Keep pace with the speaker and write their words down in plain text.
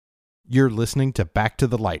You're listening to Back to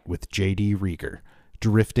the Light with J.D. Rieger,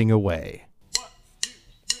 Drifting Away.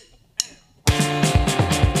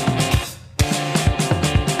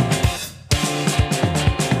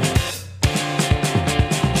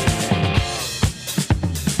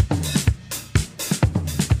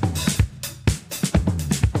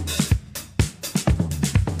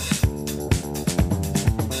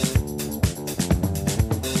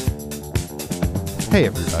 Hey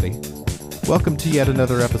everybody, welcome to yet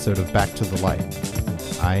another episode of Back to the Light.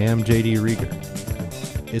 I am J.D.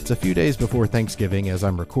 Rieger. It's a few days before Thanksgiving as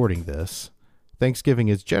I'm recording this. Thanksgiving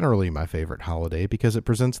is generally my favorite holiday because it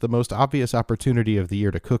presents the most obvious opportunity of the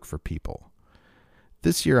year to cook for people.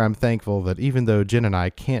 This year I'm thankful that even though Jen and I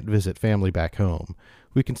can't visit family back home,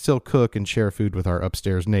 we can still cook and share food with our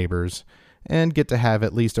upstairs neighbors and get to have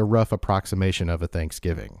at least a rough approximation of a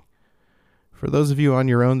Thanksgiving. For those of you on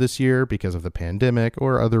your own this year because of the pandemic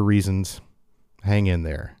or other reasons, hang in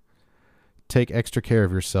there. Take extra care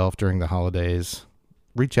of yourself during the holidays.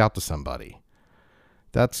 Reach out to somebody.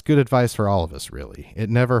 That's good advice for all of us, really. It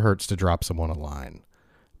never hurts to drop someone a line.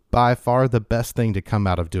 By far the best thing to come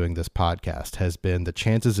out of doing this podcast has been the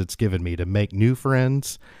chances it's given me to make new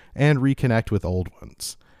friends and reconnect with old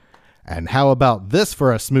ones. And how about this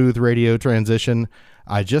for a smooth radio transition?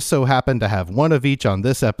 I just so happen to have one of each on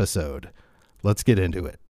this episode. Let's get into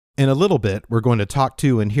it. In a little bit, we're going to talk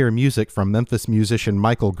to and hear music from Memphis musician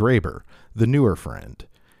Michael Graber, the newer friend.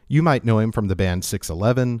 You might know him from the band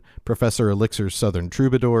 611, Professor Elixir's Southern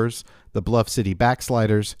Troubadours, the Bluff City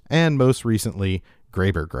Backsliders, and most recently,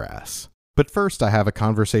 Gryass. But first, I have a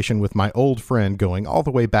conversation with my old friend going all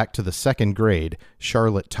the way back to the second grade,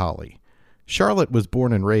 Charlotte Tolley. Charlotte was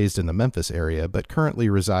born and raised in the Memphis area, but currently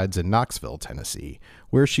resides in Knoxville, Tennessee,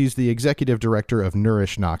 where she's the executive director of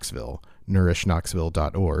Nourish Knoxville,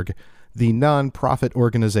 nourishknoxville.org, the non-profit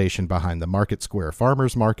organization behind the Market Square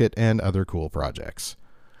Farmers Market and other cool projects.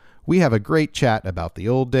 We have a great chat about the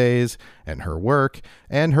old days and her work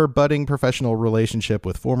and her budding professional relationship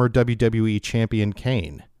with former WWE champion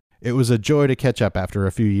Kane. It was a joy to catch up after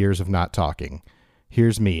a few years of not talking.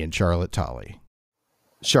 Here's me and Charlotte Tolley.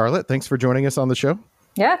 Charlotte, thanks for joining us on the show.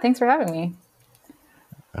 Yeah, thanks for having me.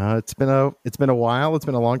 It's been a while. It's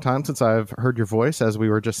been a long time since I've heard your voice, as we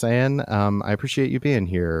were just saying. I appreciate you being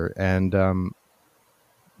here. And,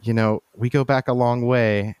 we go back a long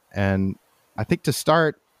way. And I think to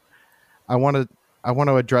start, I want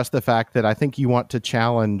to address the fact that I think you want to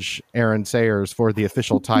challenge Aaron Sayers for the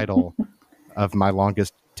official title of my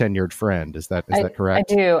longest tenured friend. Is that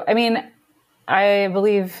correct? I do. I mean, I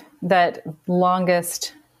believe that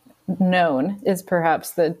longest known is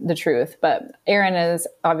perhaps the truth, but Aaron is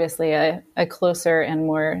obviously a closer and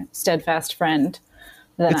more steadfast friend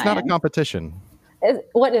than It's not a competition.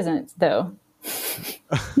 What isn't, though?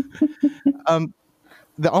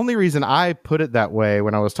 The only reason I put it that way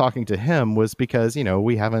when I was talking to him was because,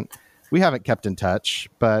 we haven't kept in touch,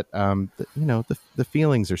 but the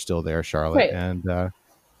feelings are still there, Charlotte. Right. And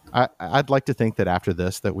I'd like to think that after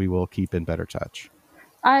this that we will keep in better touch.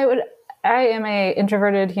 I am a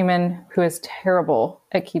introverted human who is terrible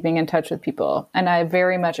at keeping in touch with people. And I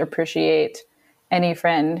very much appreciate any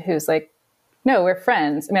friend who's like, no, we're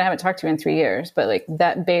friends. I mean, I haven't talked to you in 3 years, but like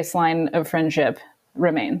that baseline of friendship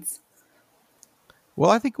remains.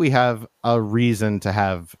 Well, I think we have a reason to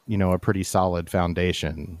have, a pretty solid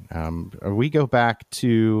foundation. We go back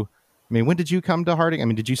to, when did you come to Harding?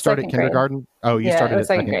 Did you start at kindergarten? Oh, you started at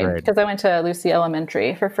second grade. Because I went to Lucy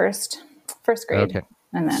Elementary for first grade. Okay.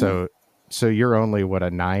 And then... So you're only, a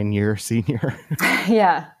 9-year senior?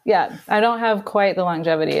 Yeah. I don't have quite the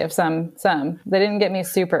longevity of some. They didn't get me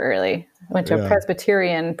super early. I went to a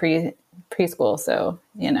Presbyterian preschool, so,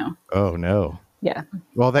 Oh, no. Yeah.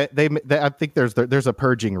 Well, they I think there's a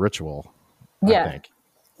purging ritual, yeah. I think.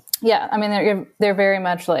 Yeah, they're very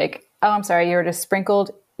much like, oh, I'm sorry, you were just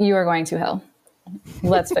sprinkled. You are going to hell.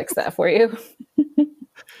 Let's fix that for you.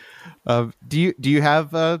 Do you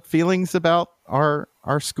have feelings about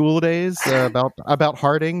our school days, about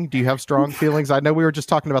Harding? Do you have strong feelings? I know we were just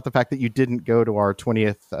talking about the fact that you didn't go to our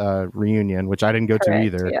 20th reunion, which I didn't go to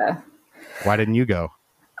either. Yeah. Why didn't you go?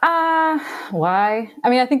 Why?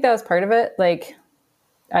 I think that was part of it. Like,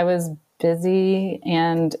 I was busy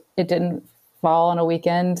and it didn't fall on a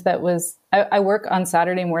weekend I work on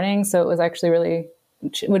Saturday morning, so it was actually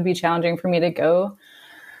would be challenging for me to go.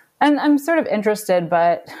 And I'm sort of interested,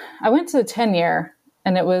 but I went to the 10-year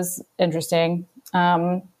and it was interesting.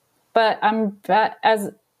 But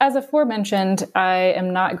as aforementioned, I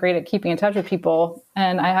am not great at keeping in touch with people,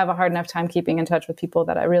 and I have a hard enough time keeping in touch with people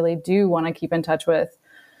that I really do want to keep in touch with.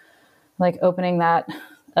 Like opening that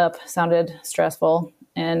up sounded stressful,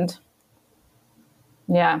 and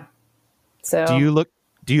yeah, So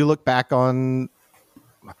do you look back on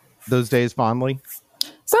those days fondly?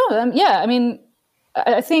 some of them, yeah. I mean,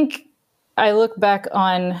 I think I look back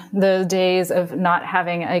on the days of not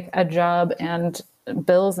having a job and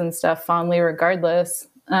bills and stuff fondly, regardless.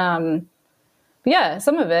 Yeah,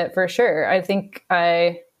 some of it for sure. I think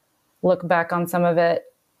I look back on some of it,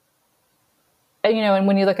 and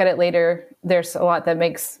when you look at it later, there's a lot that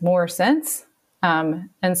makes more sense. And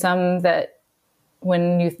some that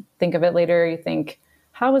when you think of it later, you think,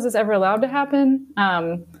 how was this ever allowed to happen?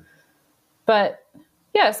 But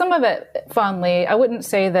yeah, some of it fondly. I wouldn't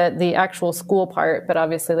say that the actual school part, but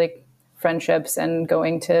obviously like friendships and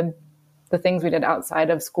going to the things we did outside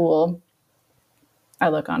of school, I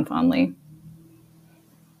look on fondly.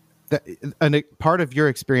 And a part of your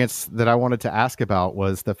experience that I wanted to ask about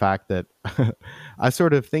was the fact that I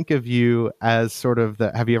sort of think of you as sort of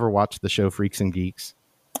have you ever watched the show Freaks and Geeks?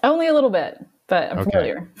 Only a little bit, but I'm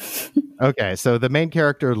familiar. Okay. So the main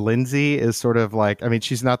character, Lindsay, is sort of like, I mean,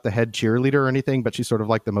 she's not the head cheerleader or anything, but she's sort of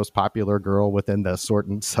like the most popular girl within the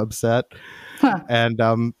certain subset. Huh.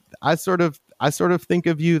 And I sort of think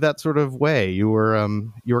of you that sort of way. You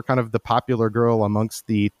were kind of the popular girl amongst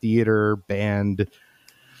the theater, band,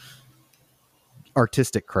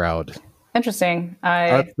 artistic crowd. Interesting.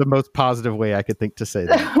 That's the most positive way I could think to say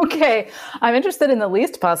that. Okay. I'm interested in the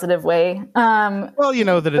least positive way. Well,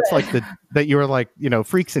 that it's like that you were like,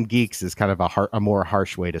 Freaks and Geeks is kind of a more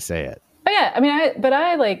harsh way to say it. Oh yeah. I mean,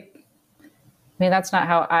 that's not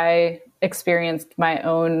how I experienced my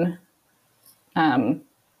own,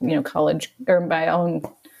 college or my own,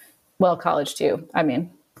 college too. I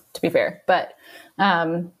mean, to be fair, but,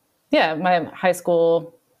 yeah, my high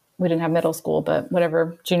school, we didn't have middle school, but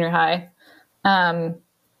whatever, junior high. I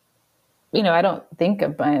don't think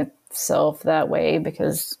of myself that way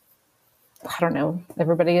because I don't know,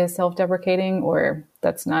 everybody is self-deprecating, or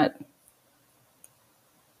that's not.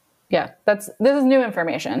 Yeah, this is new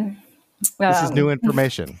information. This is new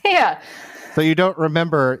information. Yeah. So you don't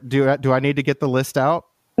remember, do I need to get the list out?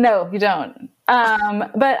 No, you don't.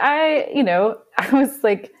 But I was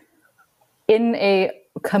like in a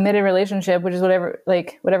committed relationship, which is whatever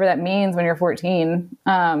that means when you're 14,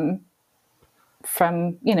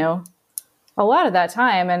 from, a lot of that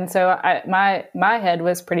time. And so my head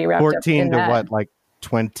was pretty wrapped 14 up in to that. What, like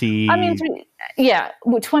 20? I mean, yeah,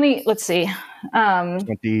 20, let's see.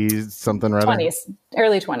 20 something, rather. 20s,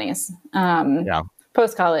 early 20s. Yeah.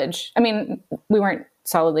 Post-college. I mean, we weren't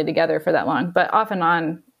solidly together for that long, but off and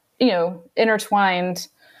on, intertwined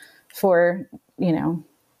for,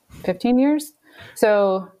 15 years.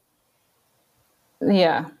 So,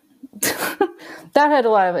 yeah, that had a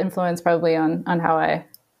lot of influence probably on how I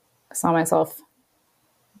saw myself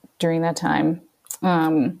during that time.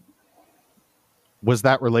 Was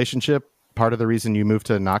that relationship part of the reason you moved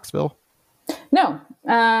to Knoxville? No,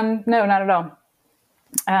 not at all.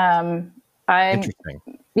 Interesting.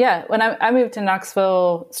 Yeah, when I moved to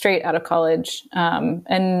Knoxville straight out of college,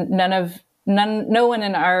 and no one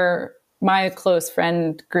in my close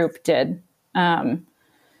friend group did.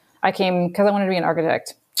 I came because I wanted to be an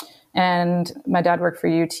architect, and my dad worked for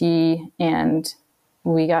UT, and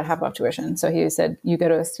we got half off tuition. So he said, "You go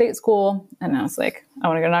to a state school," and I was like, "I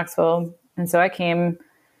want to go to Knoxville," and so I came.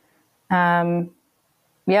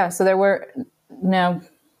 Yeah, so there were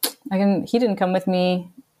he didn't come with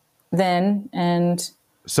me then, and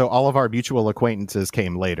so all of our mutual acquaintances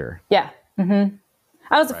came later. Yeah, mm-hmm.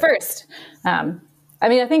 I was the first. I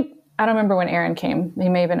mean, I don't remember when Aaron came. He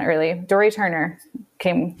may have been early. Dory Turner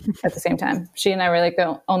came at the same time. She and I were like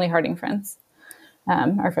the only Harding friends,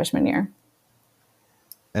 our freshman year.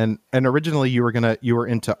 And originally you were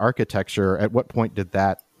into architecture. At what point did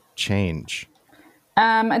that change?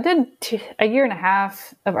 I did a year and a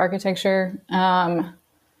half of architecture.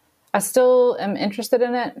 I still am interested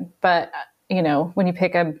in it, but when you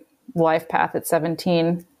pick a life path at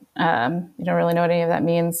 17, you don't really know what any of that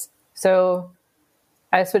means. So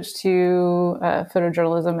I switched to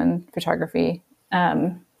photojournalism and photography.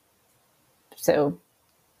 So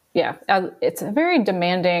yeah, it's a very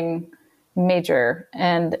demanding major,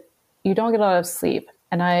 and you don't get a lot of sleep,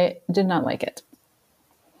 and I did not like it.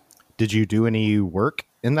 Did you do any work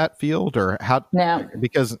in that field, or how? No,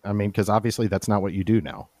 because obviously that's not what you do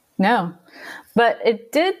now. No, but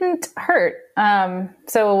it didn't hurt.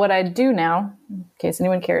 So what I do now, in case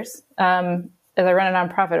anyone cares, is I run a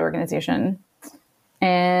nonprofit organization.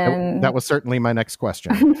 And that was certainly my next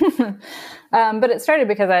question. But it started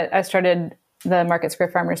because I started the Market Square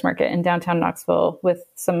Farmers Market in downtown Knoxville with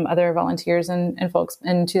some other volunteers and folks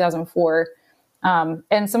in 2004.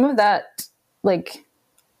 And some of that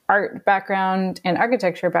art background and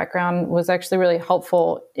architecture background was actually really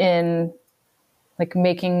helpful in like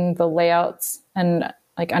making the layouts and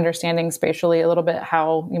like understanding spatially a little bit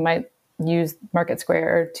how you might use Market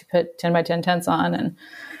Square to put 10 by 10 tents on and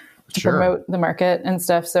to promote the market and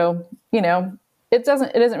stuff. So, you know, it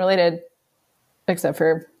isn't related except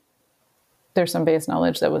for there's some base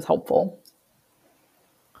knowledge that was helpful.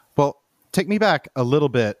 Well, take me back a little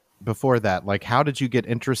bit before that. Like, how did you get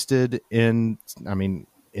interested in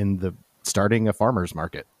the starting a farmer's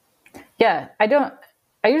market? Yeah,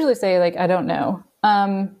 I usually say like, I don't know.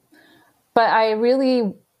 But I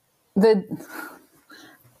really, I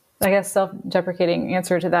guess self-deprecating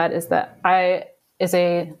answer to that is that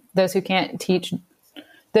those who can't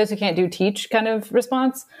do teach kind of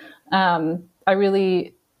response. I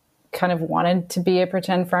really kind of wanted to be a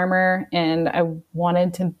pretend farmer, and I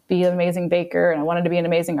wanted to be an amazing baker, and I wanted to be an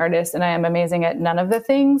amazing artist, and I am amazing at none of the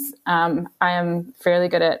things. I am fairly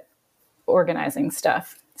good at organizing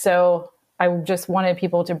stuff. So I just wanted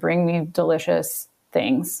people to bring me delicious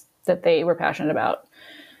things that they were passionate about.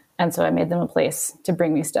 And so I made them a place to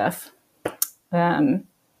bring me stuff. And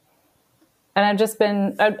I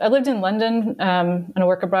lived in London in a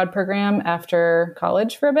work abroad program after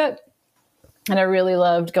college for a bit. And I really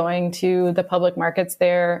loved going to the public markets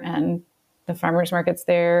there and the farmers markets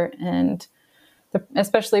there, and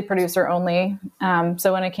especially producer only.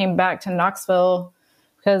 So when I came back to Knoxville,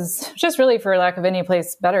 because just really for lack of any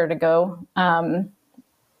place better to go,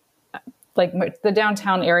 like the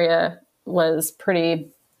downtown area was pretty,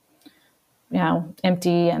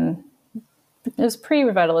 empty, and it was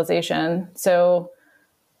pre-revitalization. So,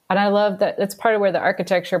 and I love that it's part of where the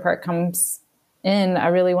architecture part comes in. I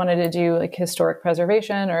really wanted to do like historic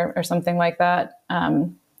preservation or something like that.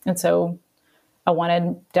 And so I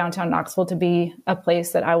wanted downtown Knoxville to be a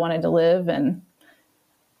place that I wanted to live, and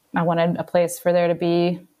I wanted a place for there to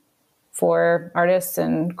be for artists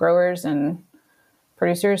and growers and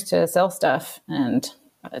producers to sell stuff, and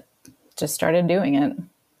I just started doing it.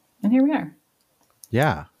 And here we are.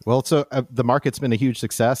 Yeah. Well, so the market's been a huge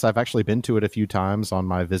success. I've actually been to it a few times on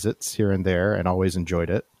my visits here and there, and always enjoyed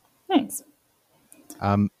it. Thanks.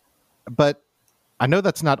 But I know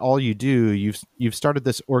that's not all you do. You've started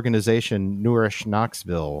this organization, Nourish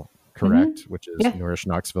Knoxville, correct? Mm-hmm. Which is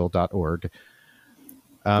nourishknoxville.org.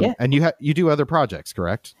 And you do other projects,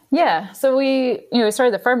 correct? Yeah. So we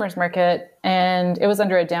started the farmers market, and it was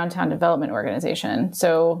under a downtown development organization.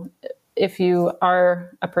 So if you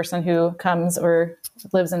are a person who comes or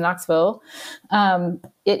lives in Knoxville,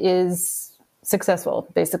 it is successful.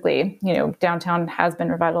 Basically, downtown has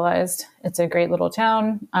been revitalized. It's a great little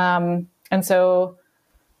town. And so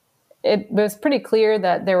it was pretty clear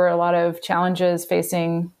that there were a lot of challenges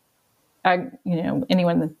facing,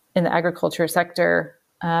 anyone in the agriculture sector,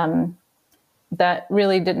 that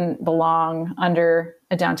really didn't belong under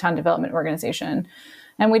a downtown development organization.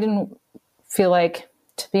 And we didn't feel like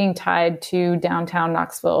being tied to downtown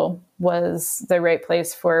Knoxville was the right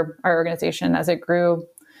place for our organization as it grew.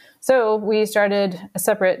 So we started a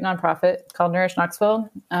separate nonprofit called Nourish Knoxville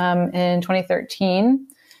in 2013.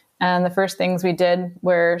 And the first things we did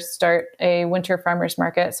were start a winter farmers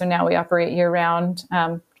market. So now we operate year round,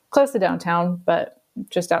 close to downtown, but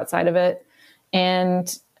just outside of it.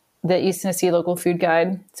 And the East Tennessee Local Food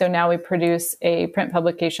Guide. So now we produce a print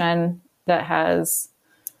publication that has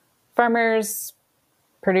farmers,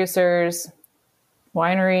 producers,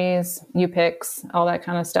 wineries, U-Picks, all that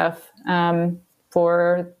kind of stuff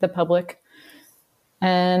for the public,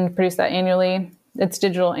 and produce that annually. It's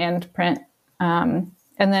digital and print. And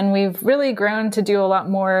then we've really grown to do a lot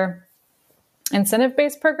more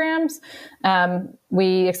incentive-based programs.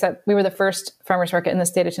 We were the first farmers market in the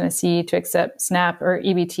state of Tennessee to accept SNAP or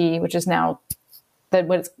EBT, which is now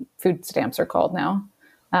what food stamps are called now,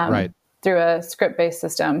 right, through a script-based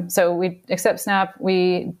system. So we accept SNAP.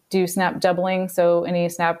 We do SNAP doubling. So any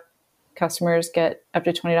SNAP customers get up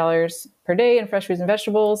to $20 per day in fresh fruits and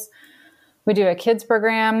vegetables. We do a kids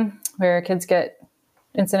program where kids get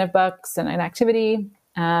incentive bucks and an activity.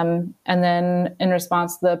 And then in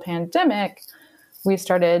response to the pandemic, we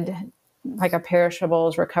started like a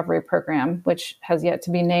perishables recovery program, which has yet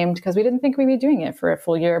to be named because we didn't think we'd be doing it for a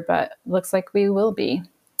full year, but looks like we will be.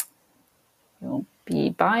 We'll be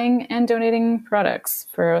buying and donating products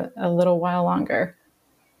for a little while longer.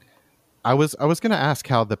 I was going to ask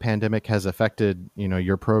how the pandemic has affected,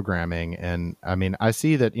 your programming. And I mean, I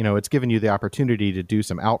see that, it's given you the opportunity to do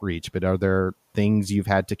some outreach, but are there things you've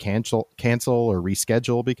had to cancel or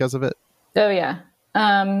reschedule because of it? Oh, yeah.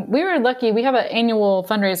 We were lucky. We have an annual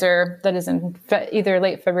fundraiser that is in either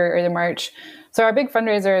late February or early March. So our big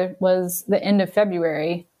fundraiser was the end of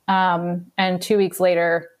February. And 2 weeks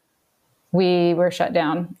later, we were shut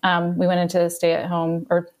down. We went into stay at home,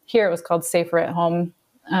 or here it was called Safer at Home.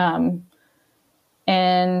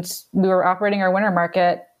 And we were operating our winter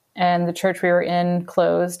market, and the church we were in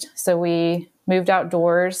closed. So we moved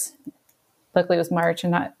outdoors. Luckily, it was March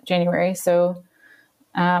and not January. So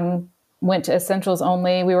went to essentials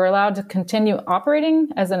only. We were allowed to continue operating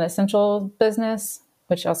as an essential business,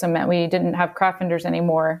 which also meant we didn't have craft vendors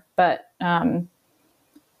anymore. But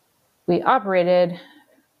we operated,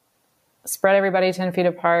 spread everybody 10 feet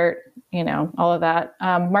apart, all of that.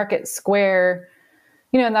 Market Square,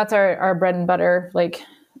 and that's our bread and butter. Like,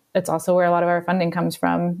 it's also where a lot of our funding comes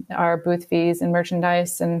from, our booth fees and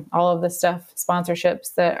merchandise and all of the stuff,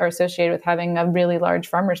 sponsorships that are associated with having a really large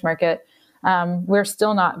farmers market. We're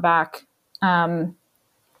still not back.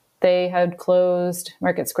 They had closed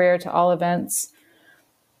Market Square to all events.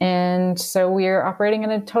 And so we're operating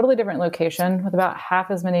in a totally different location with about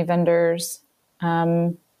half as many vendors.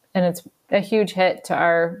 And it's a huge hit to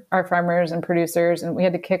our farmers and producers. And we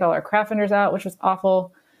had to kick all our craft vendors out, which was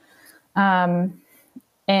awful.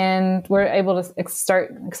 And we're able to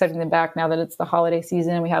start accepting them back now that it's the holiday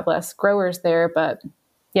season. We have less growers there, but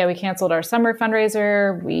yeah, we canceled our summer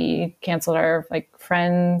fundraiser. We canceled our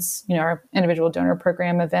friends, our individual donor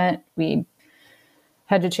program event. We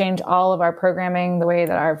had to change all of our programming, the way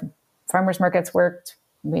that our farmers markets worked.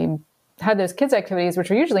 We had those kids activities, which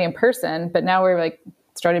were usually in person, but now we're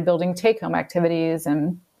started building take-home activities.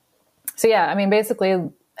 And so, yeah, I mean, basically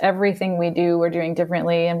everything we do, we're doing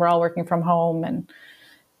differently, and we're all working from home. And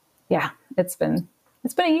yeah, it's been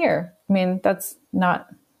a year. I mean,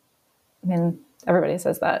 everybody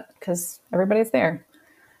says that because everybody's there.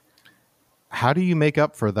 How do you make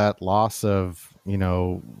up for that loss of,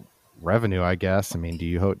 revenue, I guess? I mean, do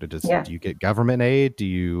you hope to do you get government aid? Do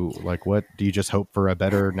you what do you just hope for a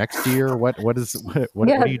better next year? What do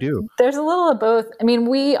you do? There's a little of both. I mean,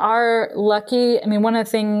 we are lucky. I mean, one of the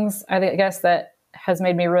things I guess that has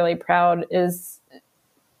made me really proud is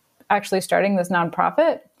actually starting this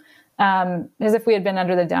nonprofit. As if we had been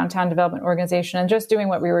under the Downtown Development Organization and just doing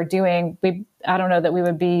what we were doing, I don't know that we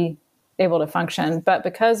would be able to function. But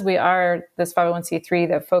because we are this 501c3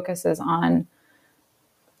 that focuses on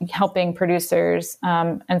helping producers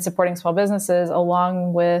and supporting small businesses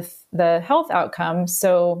along with the health outcomes.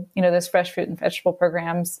 So, those fresh fruit and vegetable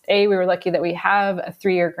programs, we were lucky that we have a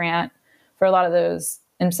 3-year grant for a lot of those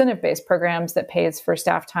incentive-based programs that pays for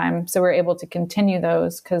staff time. So we're able to continue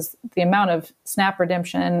those because the amount of SNAP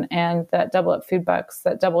redemption and that double up food bucks,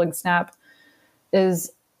 that doubling SNAP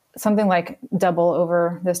is something like double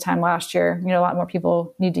over this time last year. A lot more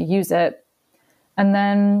people need to use it. And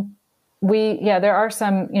then there are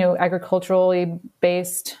some, agriculturally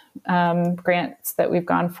based grants that we've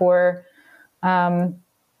gone for.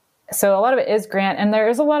 So a lot of it is grant, and there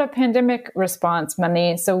is a lot of pandemic response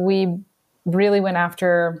money. So we really went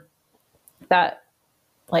after that,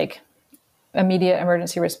 immediate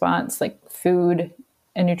emergency response, food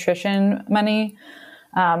and nutrition money,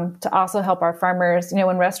 to also help our farmers.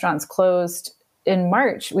 When restaurants closed in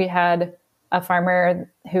March, we had a farmer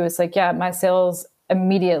who was my sales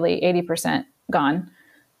immediately 80% gone.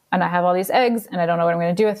 And I have all these eggs and I don't know what I'm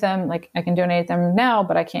going to do with them. I can donate them now,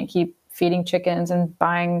 but I can't keep feeding chickens and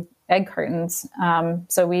buying egg cartons.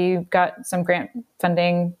 So we got some grant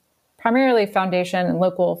funding, primarily foundation and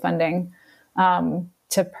local funding,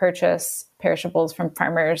 to purchase perishables from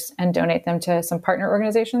farmers and donate them to some partner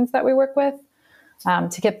organizations that we work with,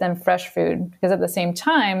 to get them fresh food. Because at the same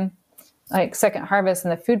time, Second Harvest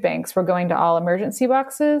and the food banks were going to all emergency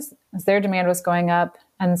boxes as their demand was going up.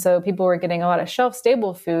 And so people were getting a lot of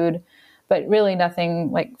shelf-stable food, but really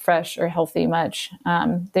nothing fresh or healthy much.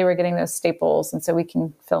 They were getting those staples. And so we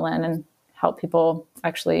can fill in and help people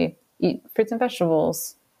actually eat fruits and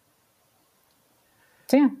vegetables.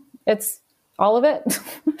 So yeah, it's all of it.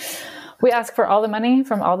 We ask for all the money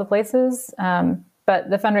from all the places, but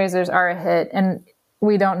the fundraisers are a hit. And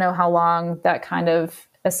we don't know how long that kind of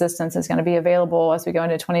assistance is going to be available as we go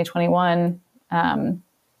into 2021. And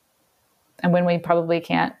when we probably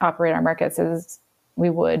can't operate our markets as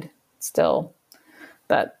we would still,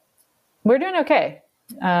 but we're doing okay.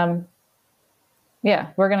 We're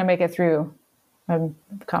going to make it through. I'm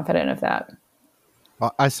confident of that.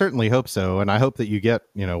 Well, I certainly hope so. And I hope that you get,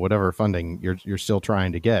 whatever funding you're still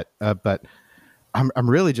trying to get. But I'm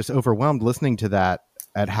really just overwhelmed listening to that,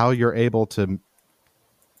 at how you're able to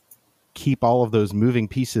keep all of those moving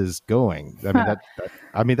pieces going. That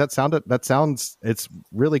sounds, it's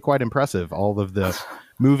really quite impressive. All of the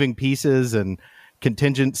moving pieces and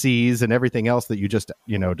contingencies and everything else that you just,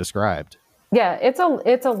 described. Yeah, it's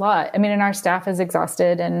a lot. I mean, and our staff is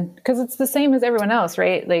exhausted, and because it's the same as everyone else,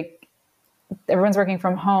 right? Everyone's working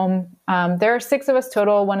from home. There are 6 of us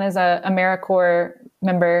total. One is a AmeriCorps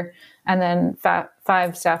member, and then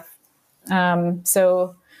 5 staff.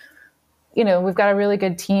 So, we've got a really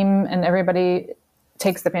good team, and everybody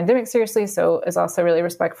takes the pandemic seriously. So is also really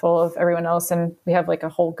respectful of everyone else. And we have like a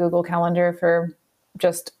whole Google Calendar for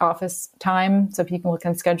just office time, so people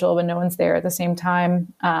can schedule when no one's there at the same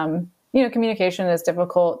time. Communication is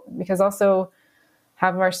difficult because also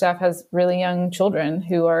half of our staff has really young children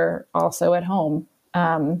who are also at home.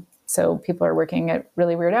 So people are working at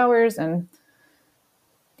really weird hours, and,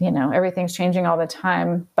 everything's changing all the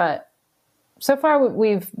time. But so far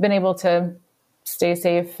we've been able to stay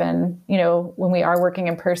safe. And, when we are working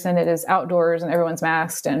in person, it is outdoors and everyone's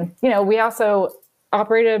masked. And, we also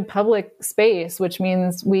operate a public space, which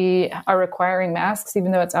means we are requiring masks,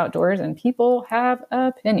 even though it's outdoors, and people have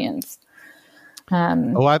opinions.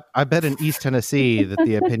 I bet in East Tennessee that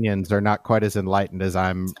the opinions are not quite as enlightened as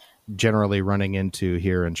I'm generally running into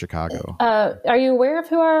here in Chicago. Are you aware of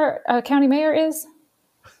who our county mayor is?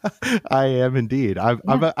 I am indeed. I'm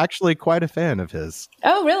actually quite a fan of his.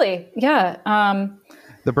 Oh, really? Yeah.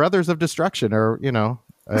 The Brothers of Destruction are,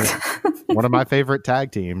 one of my favorite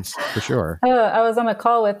tag teams for sure. I was on a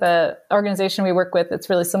call with an organization we work with that's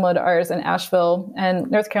really similar to ours in Asheville, and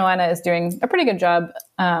North Carolina is doing a pretty good job,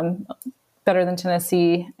 better than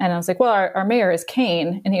Tennessee. And I was like, well, our mayor is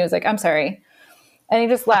Kane. And he was like, I'm sorry. And he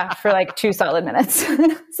just laughed for like 2 solid minutes.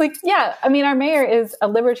 It's like, yeah, I mean, our mayor is a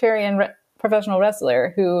libertarian professional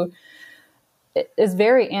wrestler who is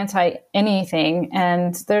very anti anything.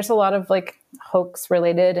 And there's a lot of like hoax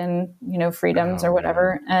related and, freedoms or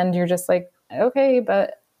whatever. Man. And you're just like, okay,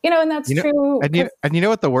 but, and that's true. And you know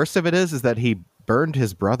what the worst of it is that he burned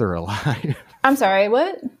his brother alive. I'm sorry,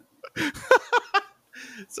 what?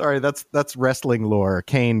 Sorry, that's wrestling lore.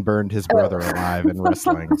 Kane burned his brother alive in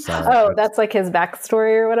wrestling. Sorry. That's like his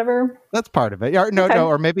backstory or whatever? That's part of it. No,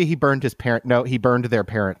 or maybe he burned his parent. No, he burned their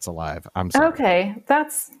parents alive. I'm sorry. Okay,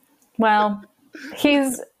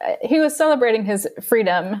 he was celebrating his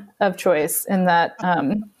freedom of choice in that.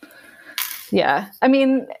 Yeah, I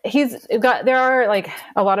mean, there are like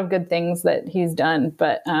a lot of good things that he's done,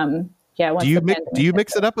 but yeah. Do you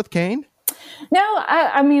mix it up with Kane? No,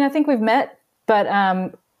 I mean, I think we've met, but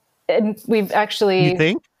and we've actually. You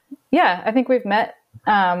think? Yeah, I think we've met.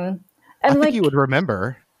 And I think you would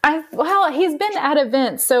remember. He's been at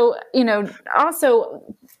events, so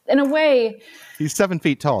also in a way, he's 7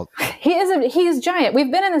 feet tall. He's giant.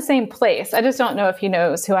 We've been in the same place. I just don't know if he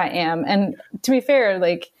knows who I am. And to be fair,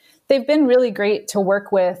 like they've been really great to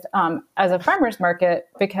work with as a farmer's market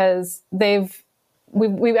because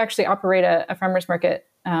we actually operate a farmer's market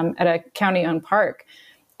at a county-owned park,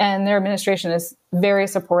 and their administration is very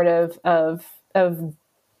supportive of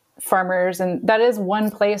farmers. And that is one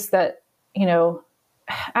place that,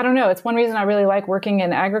 I don't know, it's one reason I really like working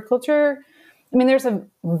in agriculture. I mean, there's a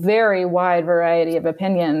very wide variety of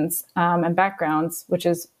opinions and backgrounds, which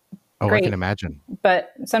is great, I can imagine,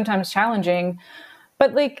 but sometimes challenging.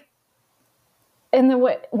 But like in the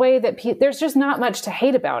way that there's just not much to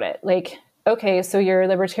hate about it. Like, okay, so you're a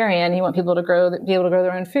libertarian, you want people to be able to grow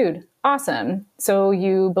their own food. Awesome. So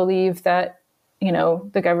you believe that,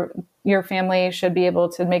 your family should be able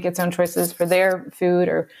to make its own choices for their food,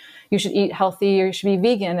 or you should eat healthy, or you should be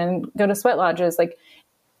vegan and go to sweat lodges. Like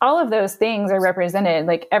all of those things are represented.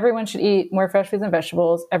 Like everyone should eat more fresh fruits and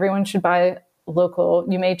vegetables. Everyone should buy local.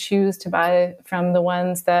 You may choose to buy from the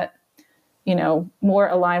ones that, more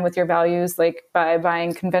align with your values, like by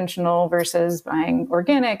buying conventional versus buying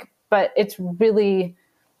organic. But it's really,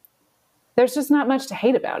 there's just not much to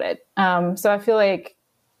hate about it. So I feel like,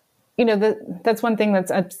 that's one thing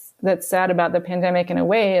that's sad about the pandemic in a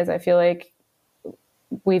way, is I feel like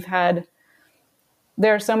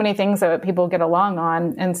there are so many things that people get along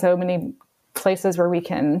on, and so many places where we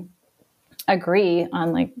can agree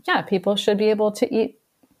on, like, yeah, people should be able to eat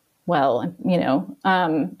well,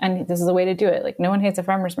 and this is a way to do it. Like no one hates a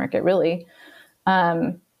farmer's market really.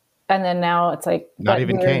 And then now it's like, not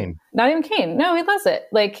even Kane. No, he loves it.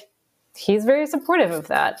 Like he's very supportive of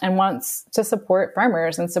that and wants to support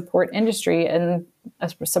farmers and support industry and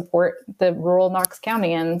support the rural Knox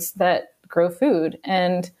Countyans that grow food.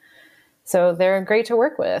 And so they're great to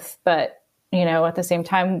work with. But, at the same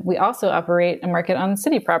time, we also operate a market on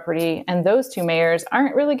city property. And those two mayors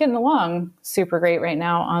aren't really getting along super great right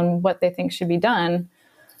now on what they think should be done.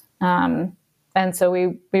 And so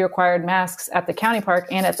we required masks at the county park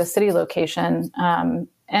and at the city location.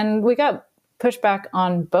 And we got pushback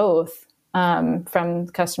on both from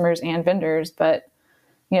customers and vendors. But,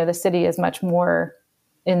 the city is much more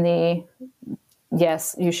in the,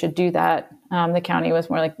 yes, you should do that. The county was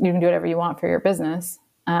more like, you can do whatever you want for your business.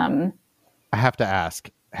 I have to ask,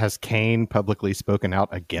 has Kane publicly spoken out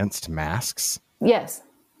against masks? Yes.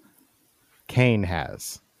 Kane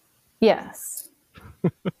has. Yes.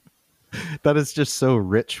 That is just so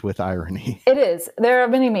rich with irony. It is. There are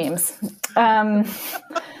many memes.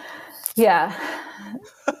 Yeah.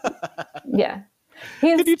 Yeah.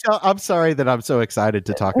 Can you tell? I'm sorry that I'm so excited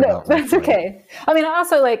to talk about that's okay. I mean, I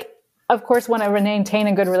also of course, want to maintain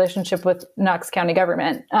a good relationship with Knox County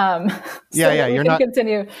government. You're not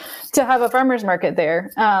continue to have a farmer's market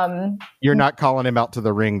there. You're not calling him out to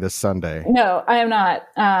the ring this Sunday. No, I am not.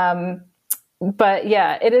 But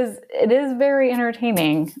yeah, it is very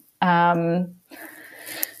entertaining. There's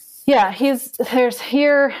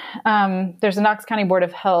a Knox County Board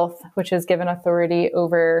of Health, which is given authority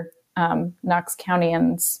over Knox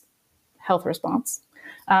Countyans' health response,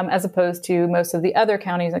 as opposed to most of the other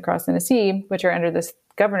counties across Tennessee, which are under this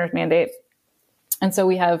governor's mandate. And so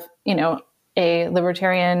we have, a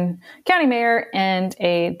Libertarian county mayor and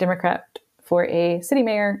a Democrat for a city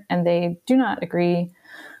mayor, and they do not agree.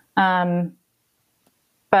 But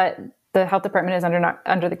the health department is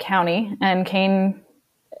under the county, and Kane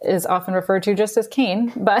is often referred to just as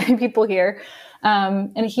Kane by people here.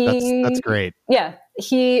 And that's great. Yeah.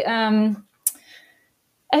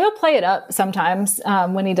 He'll play it up sometimes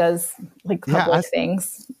when he does public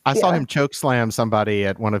things. I saw him choke slam somebody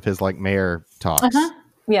at one of his mayor talks. Uh-huh.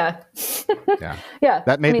 Yeah. Yeah. Yeah.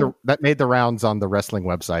 That made the rounds on the wrestling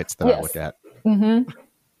websites that I look at. Mm-hmm.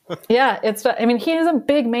 Yeah. He is a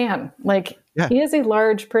big man. He is a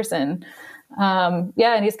large person.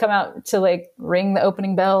 And he's come out to ring the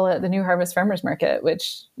opening bell at the New Harvest Farmers Market,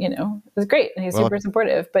 which, is great. And he's super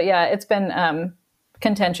supportive. But yeah, it's been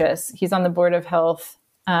contentious. He's on the Board of Health.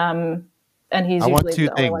 And he's usually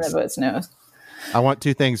the only one that votes no. I want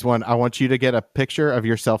two things. One, I want you to get a picture of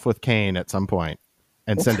yourself with Kane at some point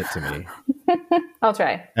and send it to me. I'll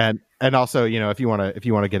try. And also, if you want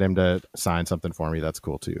to get him to sign something for me, that's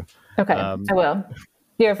cool too. Okay, I will.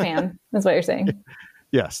 You're a fan. That's what you're saying.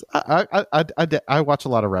 Yes, I watch a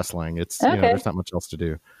lot of wrestling. It's okay. There's not much else to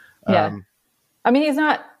do. Yeah, he's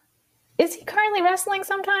not. Is he currently wrestling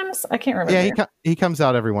sometimes? I can't remember. Yeah, he comes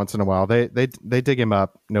out every once in a while. They dig him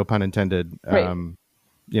up. No pun intended. Right.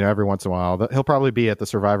 Every once in a while. He'll probably be at the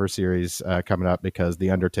Survivor Series coming up because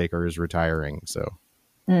the Undertaker is retiring. So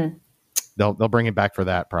they'll bring him back for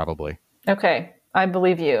that probably. Okay, I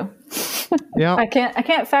believe you. Yeah, I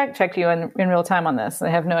can't fact check you in real time on this. I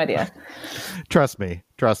have no idea. Trust me.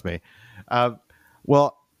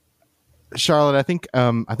 Well, Charlotte, I think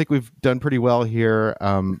we've done pretty well here.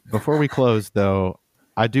 Before we close, though,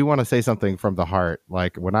 I do want to say something from the heart.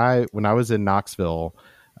 When I was in Knoxville,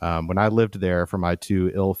 when I lived there for my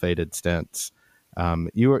 2 ill-fated stints,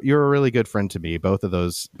 you're a really good friend to me both of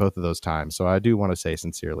those times. So I do want to say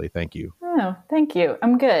sincerely thank you. Oh, thank you.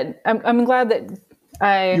 I'm good. I'm glad that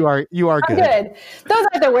you are good. Good. Those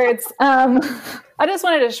are the words. I just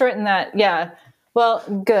wanted to shorten that. Yeah. Well,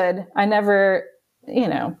 good. I never, you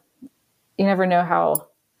never know how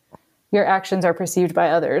your actions are perceived by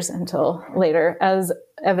others until later, as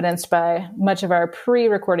evidenced by much of our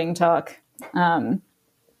pre-recording talk.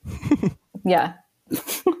 Yeah.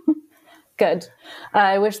 Good.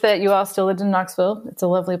 I wish that you all still lived in Knoxville. It's a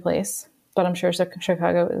lovely place, but I'm sure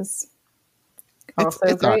Chicago is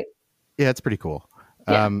also great. Yeah, it's pretty cool.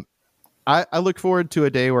 Yeah. I look forward to a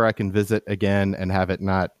day where I can visit again and have it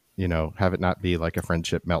not be like a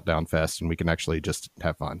friendship meltdown fest and we can actually just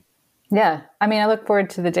have fun. Yeah. I look forward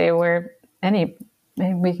to the day where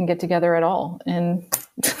we can get together at all. And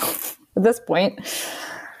at this point.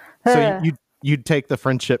 So you'd take the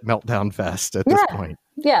friendship meltdown fest at this point.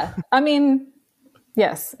 Yeah.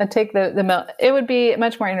 Yes, I'd take the melt. It would be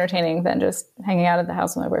much more entertaining than just hanging out at the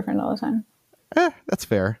house with my boyfriend all the time. That's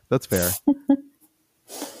fair.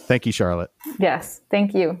 Thank you, Charlotte. Yes.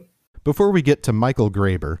 Thank you. Before we get to Michael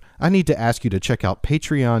Graber, I need to ask you to check out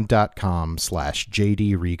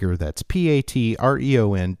patreon.com/JD Rieger. That's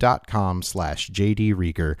patreon.com/JD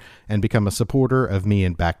Rieger and become a supporter of me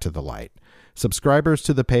and Back to the Light. Subscribers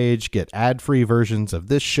to the page get ad-free versions of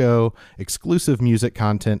this show, exclusive music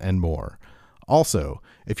content, and more. Also,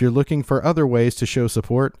 if you're looking for other ways to show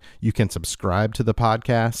support, you can subscribe to the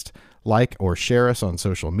podcast, like or share us on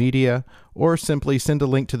social media, or simply send a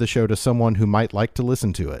link to the show to someone who might like to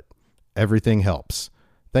listen to it. Everything helps.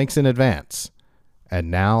 Thanks in advance. And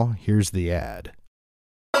now, here's the ad.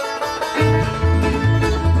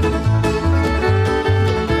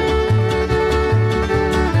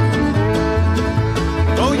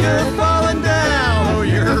 Oh, you're falling down. Oh,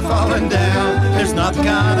 you're falling down. There's not the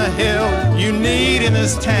kind of help you need in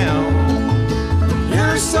this town.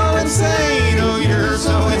 You're so insane. Oh, you're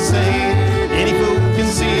so insane. Any fool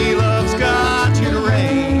can see love's got you to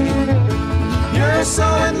rain. You're so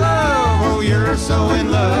in love. Oh, you're so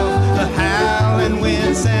in love. The howling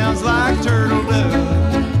wind sounds like turtle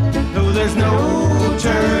dove. Oh, there's no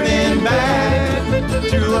turning back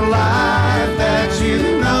to a life that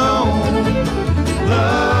you know.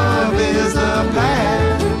 Love is the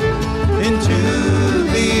path into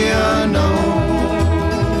the unknown.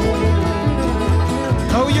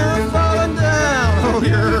 Oh, you're falling down, oh,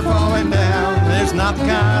 you're falling down. There's not the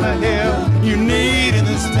kind of help you need in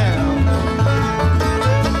this town.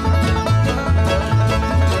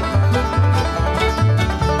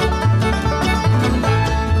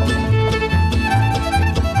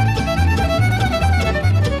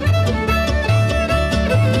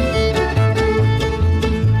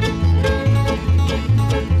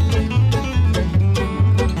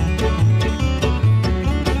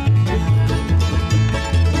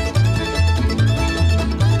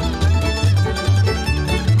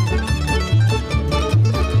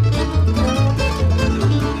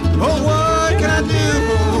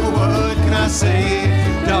 Say,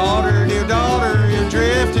 daughter, dear daughter, you're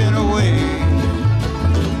drifting away.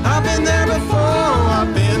 I've been there before,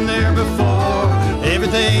 I've been there before.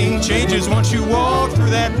 Everything changes once you walk through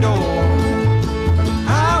that door.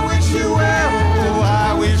 I wish you well, oh,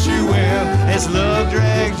 I wish you well, as love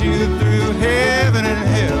drags you through heaven and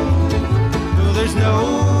hell. Though there's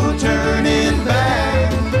no turning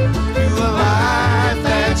back to a life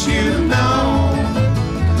that you know.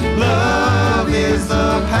 Love is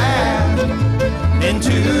the path into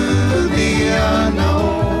the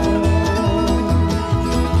unknown.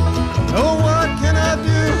 Oh, what can I do?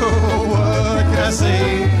 Oh, what can I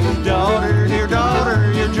say? Daughter, dear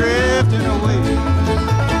daughter, you're drifting away.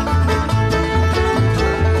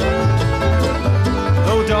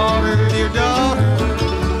 Oh, daughter, dear daughter,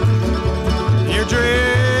 you're drifting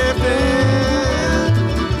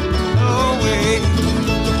away.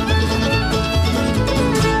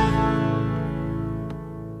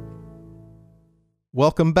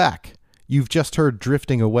 Welcome back. You've just heard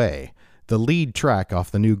Drifting Away, the lead track off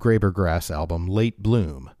the new Gryass album, Late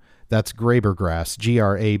Bloom. That's Gryass, Grabergryss.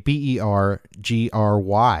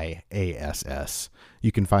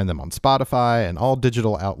 You can find them on Spotify and all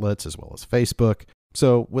digital outlets as well as Facebook.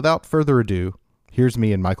 So without further ado, here's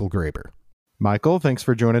me and Michael Graber. Michael, thanks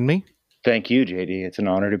for joining me. Thank you, JD. It's an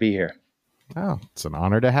honor to be here. Oh, it's an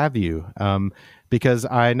honor to have you. Because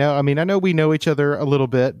I know we know each other a little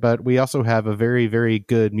bit, but we also have a very, very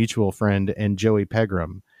good mutual friend in Joey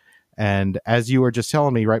Pegram. And as you were just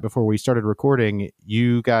telling me right before we started recording,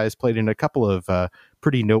 you guys played in a couple of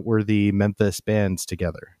pretty noteworthy Memphis bands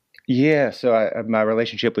together. Yeah, so my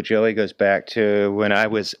relationship with Joey goes back to when I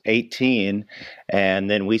was 18, and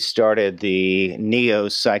then we started the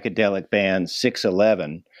neo-psychedelic band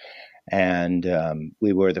 611. And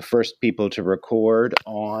we were the first people to record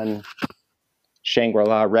on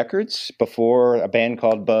Shangri-La Records before a band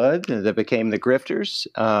called Bud that became the Grifters.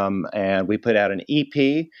 And we put out an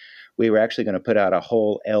EP. We were actually going to put out a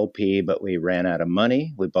whole LP, but we ran out of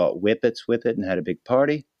money. We bought Whippets with it and had a big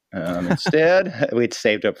party. Instead, we'd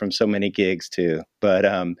saved up from so many gigs too. But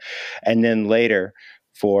and then later,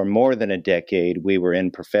 for more than a decade, we were in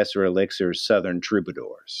Professor Elixir's Southern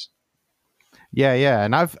Troubadours. Yeah,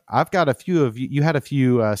 and I've got a few of you. You had a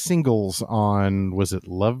few singles on. Was it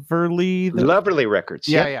Loverly? Loverly Records.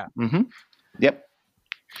 Yeah, yep. yeah. Mm-hmm. Yep.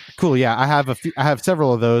 Cool. Yeah, I have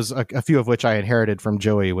several of those. A few of which I inherited from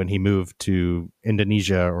Joey when he moved to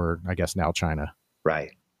Indonesia, or I guess now China.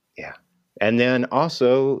 Right. Yeah. And then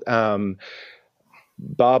also,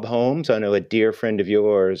 Bob Holmes, I know a dear friend of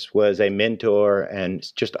yours, was a mentor and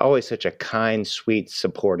just always such a kind, sweet,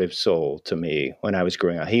 supportive soul to me when I was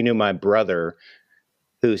growing up. He knew my brother,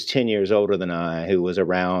 who's 10 years older than I, who was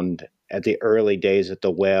around at the early days at the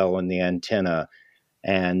Well and the Antenna.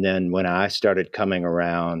 And then when I started coming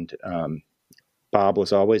around, Bob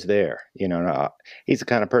was always there. You know, he's the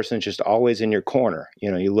kind of person that's just always in your corner. You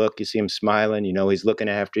know, you look, you see him smiling, you know, he's looking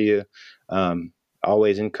after you.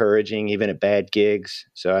 Always encouraging, even at bad gigs.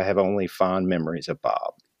 So I have only fond memories of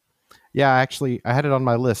Bob. Yeah, actually, I had it on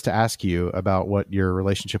my list to ask you about what your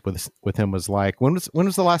relationship with him was like. When was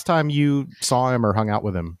the last time you saw him or hung out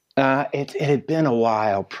with him? It had been a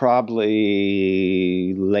while,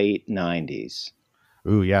 probably late 90s.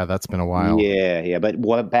 Ooh, yeah, that's been a while. Yeah.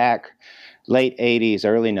 But back late 80s,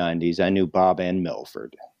 early 90s, I knew Bob and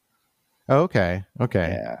Milford. Oh, okay.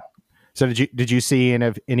 Yeah. So did you see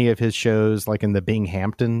any of his shows, like in the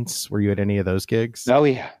Binghamptons? Were you at any of those gigs? Oh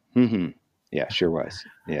yeah, mm-hmm. Yeah, sure was.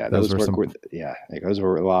 Yeah, those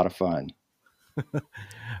were a lot of fun.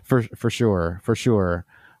 For sure.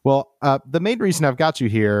 Well, the main reason I've got you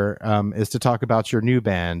here is to talk about your new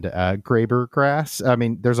band, Gryass. I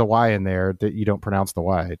mean, there's a Y in there that you don't pronounce the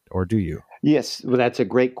Y, or do you? Yes, well, that's a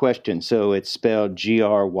great question. So it's spelled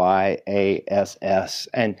Gryass,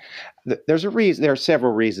 and there's a reason. There are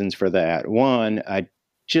several reasons for that. One, I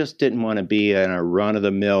just didn't want to be in a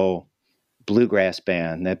run-of-the-mill bluegrass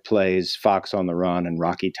band that plays Fox on the Run and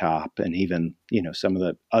Rocky Top and even, some of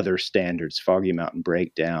the other standards, Foggy Mountain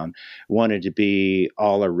Breakdown. Wanted to be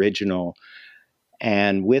all original.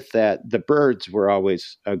 And with that, the Byrds were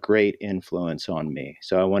always a great influence on me.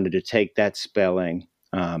 So I wanted to take that spelling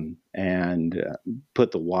and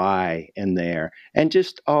put the Y in there. And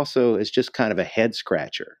just also, it's just kind of a head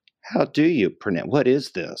scratcher. How do you pronounce? What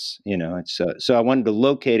is this? So I wanted to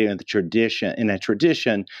locate it in a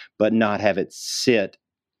tradition, but not have it sit,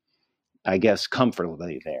 I guess,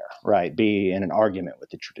 comfortably there, right? Be in an argument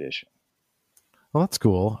with the tradition. Well, that's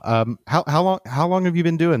cool. How long have you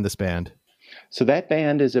been doing this band? So that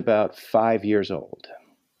band is about 5 years old.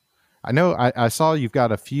 I know I saw you've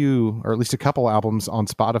got a few, or at least a couple albums on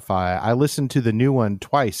Spotify. I listened to the new one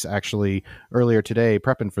twice, actually, earlier today,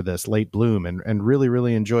 prepping for this, Late Bloom, and really,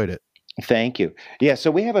 really enjoyed it. Thank you. Yeah, so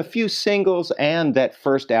we have a few singles and that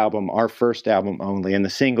first album, our first album only, and the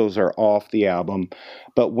singles are off the album.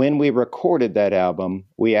 But when we recorded that album,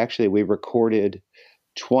 we recorded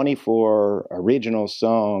 24 original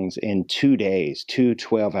songs in 2 days,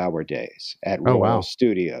 12-hour days at Royal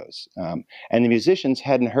Studios. And the musicians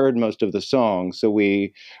hadn't heard most of the songs, so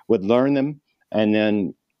we would learn them and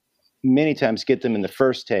then many times get them in the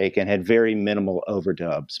first take and had very minimal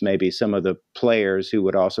overdubs. Maybe some of the players who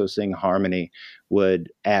would also sing harmony would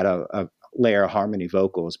add a layer of harmony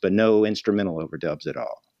vocals, but no instrumental overdubs at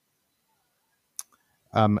all.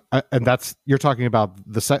 And you're talking about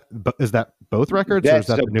is that both records? Or is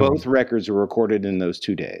that the new both one? records were recorded in those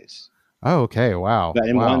 2 days. Oh, okay. Wow.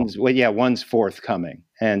 One's forthcoming.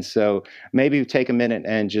 And so maybe take a minute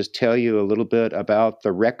and just tell you a little bit about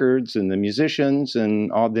the records and the musicians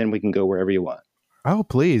and all, then we can go wherever you want. Oh,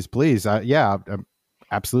 please.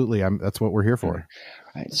 Absolutely. That's what we're here for.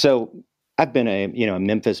 Right. So I've been a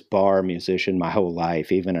Memphis bar musician my whole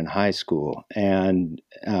life, even in high school, and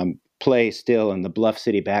play still in the Bluff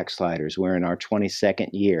City Backsliders. We're in our 22nd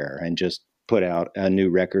year and just put out a new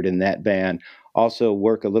record in that band. Also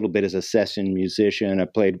work a little bit as a session musician. I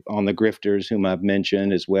played on the Grifters, whom I've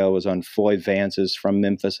mentioned, as well as on Foy Vance's From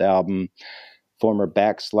Memphis album. Former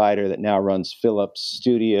Backslider that now runs Phillips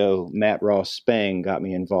Studio, Matt Ross Spang, got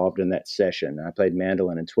me involved in that session. I played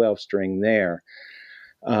mandolin and 12-string there.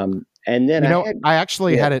 And then I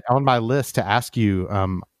actually had it on my list to ask you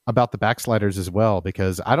about the Backsliders as well,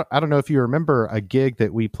 because I don't know if you remember a gig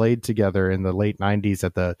that we played together in the late 90s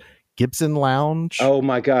at the Gibson Lounge. Oh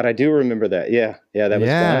my God, I do remember that. Yeah, that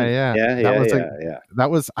was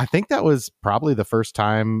fun. I think that was probably the first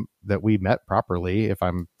time that we met properly, if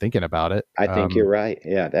I'm thinking about it. I think you're right.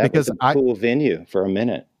 Yeah, that was a cool venue for a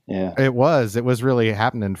minute. Yeah, it was really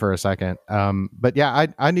happening for a second. But yeah,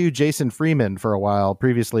 I knew Jason Freeman for a while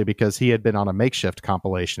previously because he had been on a Makeshift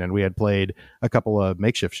compilation and we had played a couple of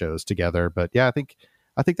Makeshift shows together. But yeah, I think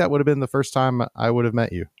that would have been the first time I would have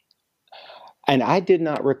met you. And I did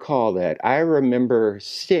not recall that. I remember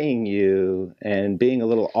seeing you and being a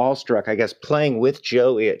little awestruck, I guess, playing with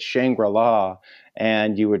Joey at Shangri-La,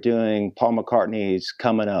 and you were doing Paul McCartney's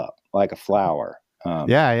Coming Up Like a Flower.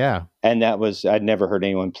 Yeah. And I'd never heard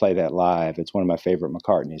anyone play that live. It's one of my favorite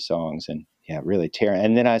McCartney songs, and really tearing.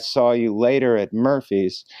 And then I saw you later at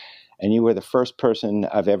Murphy's, and you were the first person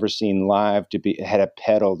I've ever seen live had a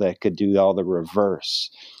pedal that could do all the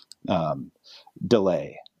reverse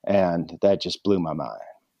delay. And that just blew my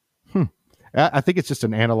mind. I think it's just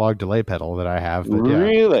an analog delay pedal that I have. But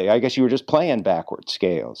really? I guess you were just playing backward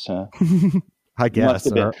scales, huh? I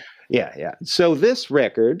guess. Yeah. So this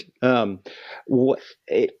record,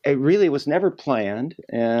 it really was never planned.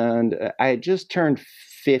 And I had just turned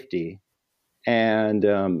 50.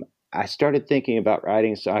 And I started thinking about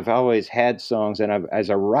writing. So I've always had songs. And as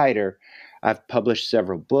a writer, I've published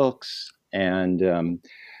several books. And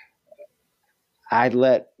I'd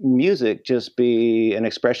let music just be an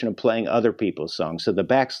expression of playing other people's songs. So the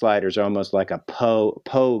Backsliders are almost like a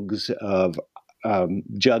Pogues of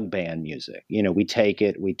jug band music. We take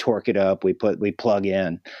it, we torque it up, we plug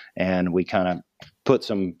in, and we kind of put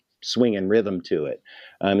some swing and rhythm to it.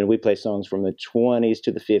 And we play songs from the 20s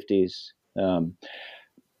to the 50s.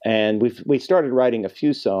 And we started writing a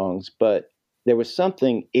few songs, but there was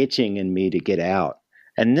something itching in me to get out.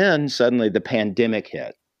 And then suddenly the pandemic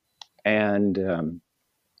hit. And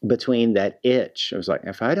between that itch, I was like,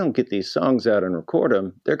 if I don't get these songs out and record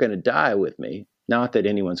them, they're going to die with me. Not that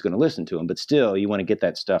anyone's going to listen to them, but still, you want to get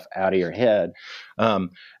that stuff out of your head. And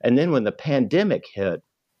then when the pandemic hit,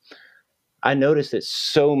 I noticed that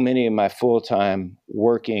so many of my full-time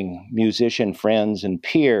working musician friends and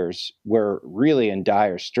peers were really in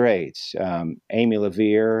dire straits. Amy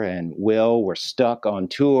LaVere and Will were stuck on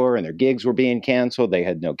tour and their gigs were being canceled. They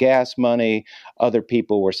had no gas money. Other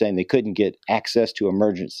people were saying they couldn't get access to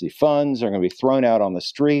emergency funds. They're going to be thrown out on the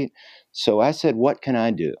street. So I said, what can I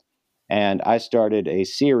do? And I started a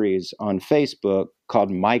series on Facebook called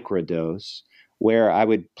Microdose, where I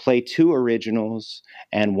would play 2 originals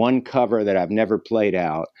and 1 cover that I've never played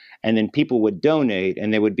out. And then people would donate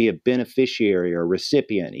and there would be a beneficiary or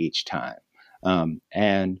recipient each time.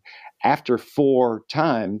 And after 4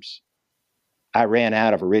 times, I ran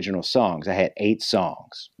out of original songs. I had 8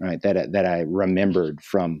 songs, right, that I remembered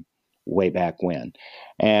from way back when.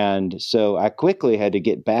 And so I quickly had to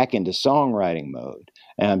get back into songwriting mode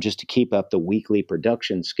just to keep up the weekly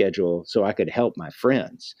production schedule so I could help my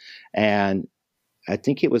friends. And I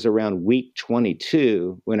think it was around week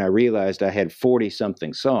 22 when I realized I had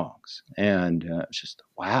 40-something songs. And it's just,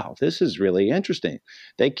 wow, this is really interesting.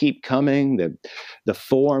 They keep coming. The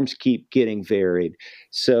forms keep getting varied.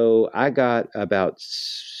 So I got about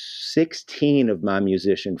 16 of my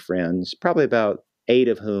musician friends, probably about 8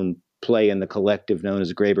 of whom play in the collective known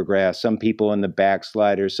as Gryass, some people in the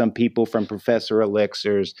Backsliders, some people from Professor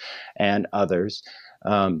Elixirs, and others.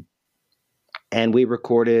 And we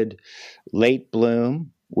recorded Late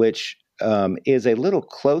Bloom, which is a little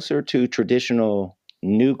closer to traditional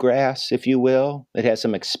Newgrass, if you will. It has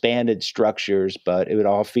some expanded structures, but it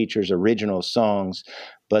all features original songs.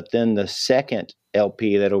 But then the second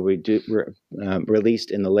LP that will be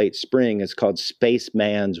released in the late spring is called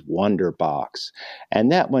Spaceman's Wonder Box.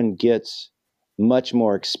 And that one gets much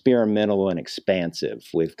more experimental and expansive.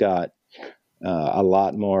 We've got a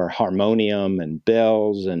lot more harmonium and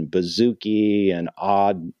bells and bouzouki and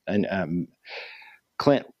odd. And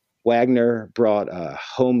Clint Wagner brought a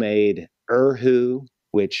homemade erhu,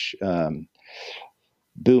 which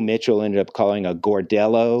Boo Mitchell ended up calling a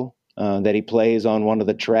gordello that he plays on one of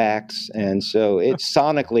the tracks. And so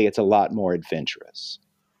sonically, it's a lot more adventurous.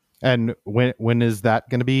 And when is that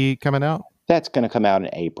going to be coming out? That's going to come out in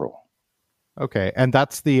April. Okay, and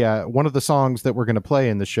that's the one of the songs that we're going to play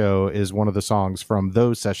in the show is one of the songs from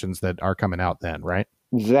those sessions that are coming out then, right?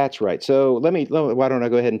 That's right. So why don't I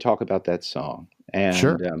go ahead and talk about that song? And,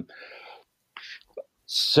 sure.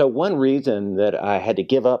 So one reason that I had to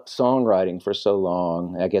give up songwriting for so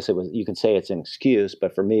long, I guess you can say it's an excuse,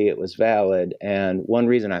 but for me it was valid. And one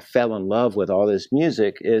reason I fell in love with all this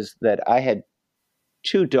music is that I had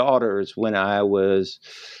 2 daughters when I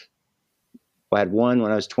had one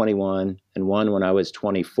when I was 21 and one when I was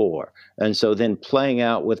 24. And so then playing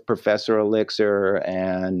out with Professor Elixir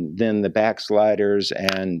and then the Backsliders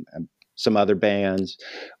and some other bands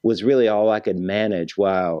was really all I could manage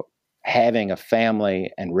while having a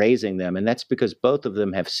family and raising them. And that's because both of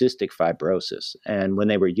them have cystic fibrosis. And when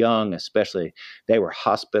they were young, especially, they were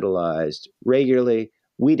hospitalized regularly.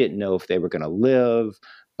 We didn't know if they were going to live.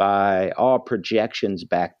 By all projections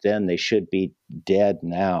back then, they should be dead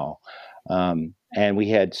now. And we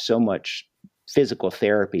had so much physical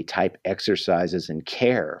therapy type exercises and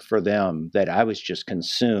care for them that I was just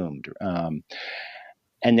consumed.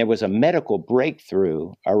 And there was a medical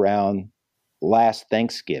breakthrough around last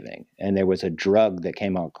Thanksgiving, and there was a drug that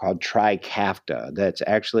came out called Trikafta that's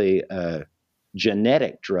actually a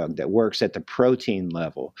genetic drug that works at the protein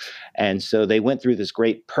level. And so they went through this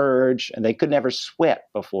great purge, and they could never sweat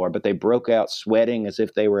before, but they broke out sweating as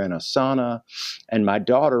if they were in a sauna. And my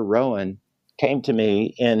daughter, Rowan, came to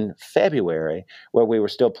me in February where we were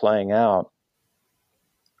still playing out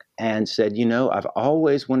and said, I've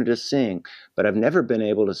always wanted to sing, but I've never been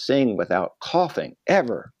able to sing without coughing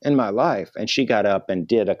ever in my life. And she got up and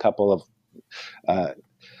did a couple of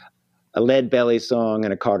a Lead Belly song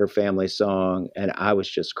and a Carter Family song, and I was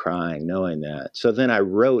just crying knowing that. So then I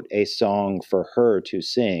wrote a song for her to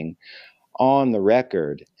sing on the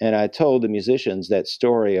record, and I told the musicians that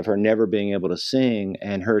story of her never being able to sing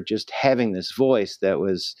and her just having this voice that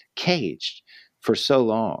was caged for so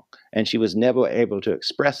long, and she was never able to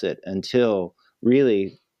express it until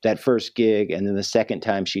really that first gig, and then the second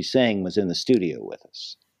time she sang was in the studio with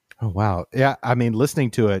us. Oh, wow. Yeah, I mean,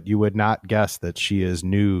 listening to it, you would not guess that she is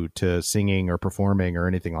new to singing or performing or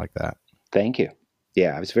anything like that. Thank you.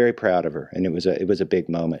 Yeah, I was very proud of her, and it was a big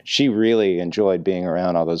moment. She really enjoyed being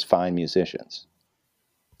around all those fine musicians.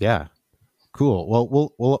 Yeah, cool.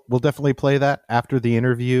 Well, we'll definitely play that after the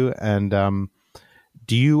interview. And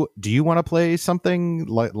do you want to play something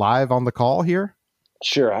live on the call here?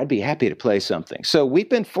 Sure, I'd be happy to play something. So we've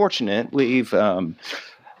been fortunate. We've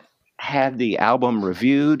had the album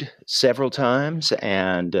reviewed several times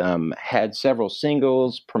and had several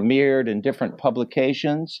singles premiered in different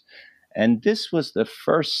publications. And this was the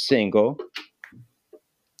first single,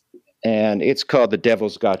 and it's called The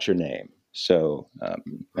Devil's Got Your Name. So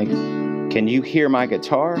can you hear my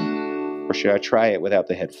guitar, or should I try it without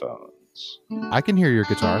the headphones? I can hear your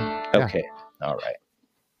guitar. Yeah. Okay, all right.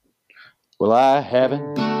 Well, I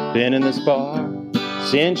haven't been in this bar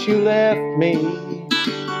since you left me.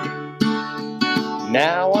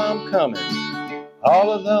 Now I'm coming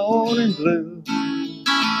all alone and blue.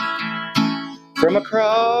 From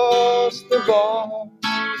across the bar,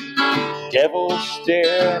 devil's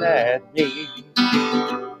staring at me.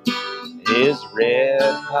 His red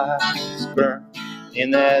eyes burn in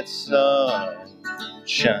that sunshine.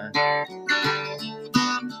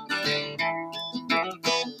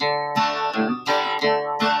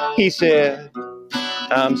 He said,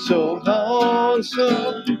 I'm so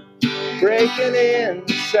lonesome, breaking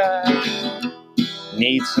inside.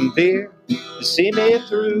 Need some beer to see me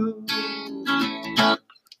through.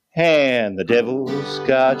 And the devil's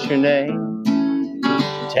got your name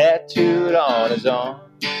tattooed on his arm,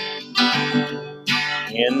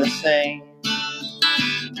 in the same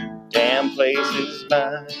damn place as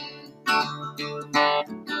mine.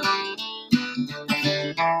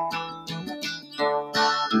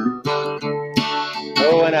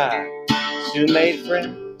 Oh, and I soon made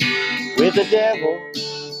friends with the devil.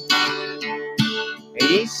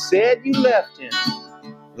 He said you left him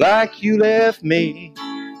like you left me.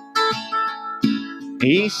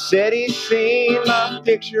 He said he'd seen my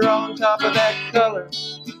picture on top of that color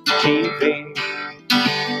TV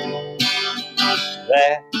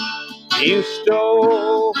that you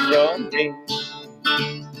stole from me.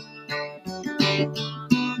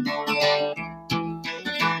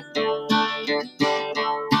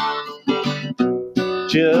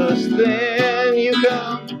 Just then you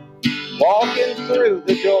come walking through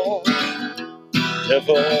the door,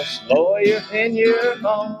 divorce lawyer in your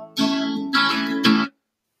arms.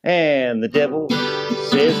 And the devil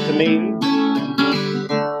says to me,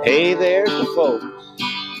 hey, there's the folks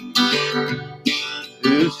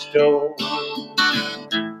who stole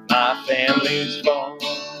my family's farm.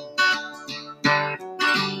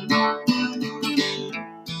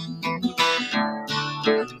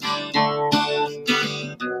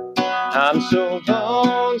 I'm so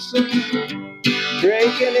lonesome,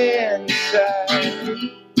 breaking inside.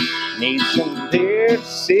 Need some beer to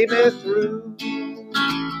see me through.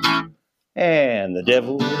 And the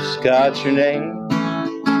devil's got your name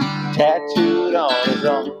tattooed on his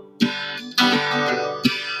arm,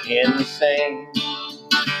 in the same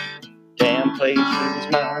damn place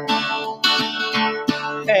as mine.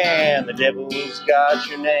 And the devil's got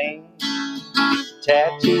your name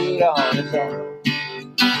tattooed on his arm,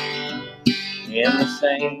 in the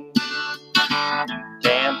same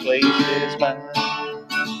damn place as mine.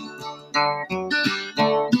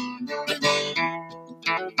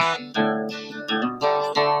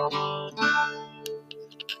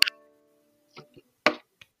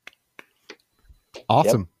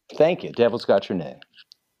 Awesome. Yep. Thank you. Devil's Got Your Name.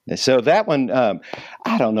 So that one, I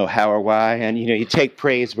don't know how or why. And, you take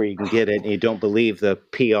praise where you can get it and you don't believe the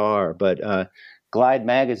PR. But Glide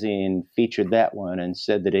Magazine featured that one and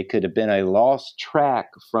said that it could have been a lost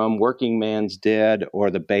track from Working Man's Dead or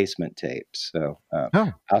the Basement Tapes. So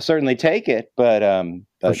I'll certainly take it. But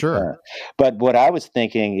for sure. But what I was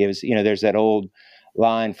thinking is, there's that old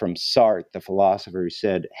line from Sartre, the philosopher, who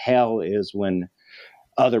said, hell is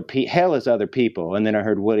other people. And then I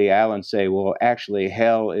heard Woody Allen say, well, actually,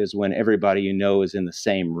 hell is when everybody is in the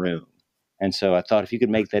same room. And so I thought if you could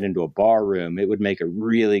make that into a bar room, it would make a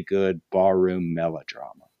really good barroom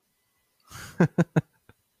melodrama.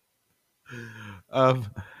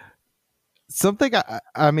 Something,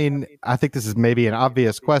 I think this is maybe an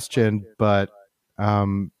obvious question, but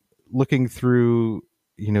looking through,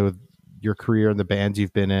 your career and the bands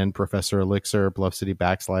you've been in, Professor Elixir, Bluff City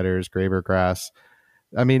Backsliders, Graver Grass,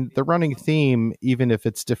 the running theme, even if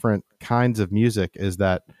it's different kinds of music, is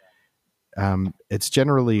that it's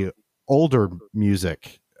generally older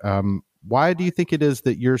music. Why do you think it is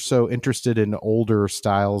that you're so interested in older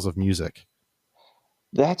styles of music?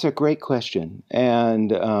 That's a great question.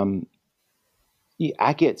 And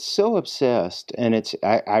I get so obsessed, and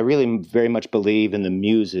I really very much believe in the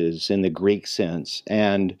muses in the Greek sense.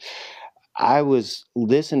 And I was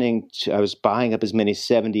I was buying up as many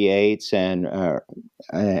 78s and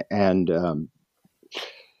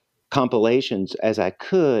compilations as I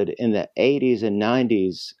could in the 80s and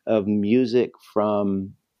 90s of music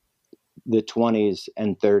from the 20s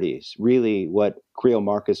and 30s, really what Creole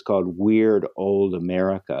Marcus called weird old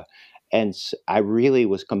America. And I really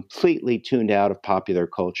was completely tuned out of popular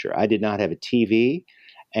culture. I did not have a TV,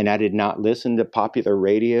 and I did not listen to popular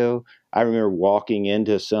radio. I remember walking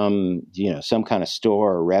into some kind of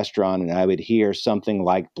store or restaurant, and I would hear something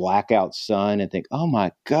like Blackout Sun and think, oh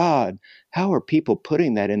my God, how are people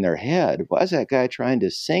putting that in their head? Why is that guy trying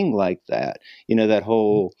to sing like that? That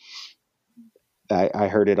whole, I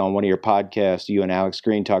heard it on one of your podcasts, you and Alex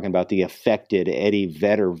Green, talking about the affected Eddie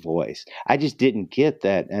Vedder voice. I just didn't get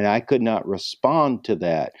that, and I could not respond to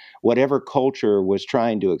that. Whatever culture was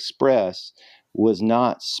trying to express was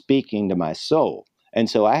not speaking to my soul. And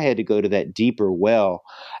so I had to go to that deeper well.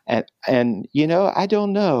 And I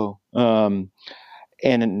don't know. And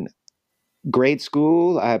in grade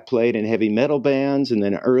school, I played in heavy metal bands. And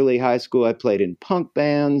then early high school, I played in punk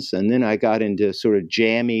bands. And then I got into sort of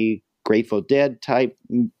jammy Grateful Dead type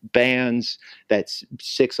bands. That's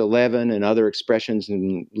 611 and other expressions,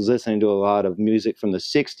 and listening to a lot of music from the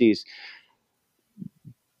 60s.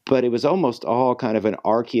 But it was almost all kind of an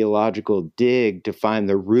archaeological dig to find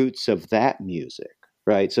the roots of that music,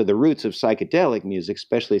 right? So the roots of psychedelic music,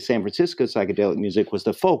 especially San Francisco psychedelic music, was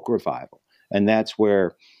the folk revival. And that's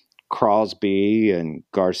where Crosby and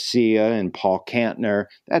Garcia and Paul Kantner,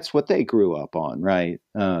 that's what they grew up on, right?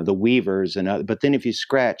 The Weavers and other. But then if you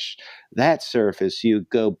scratch that surface, you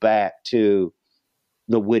go back to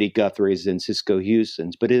the Woody Guthries and Cisco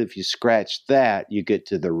Houstons. But if you scratch that, you get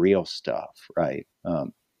to the real stuff, right?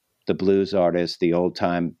 The blues artists, the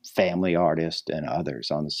old-time family artists, and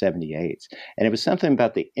others on the 78s. And it was something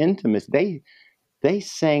about the intimacy. They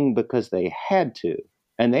sang because they had to,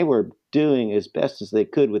 and they were doing as best as they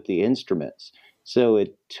could with the instruments. So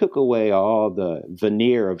it took away all the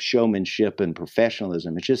veneer of showmanship and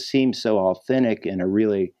professionalism. It just seemed so authentic in a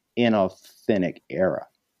really inauthentic era.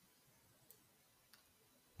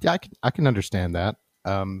 Yeah, I can understand that.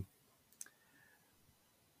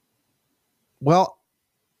 Well,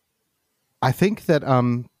 I think that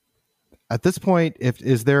at this point,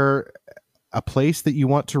 is there a place that you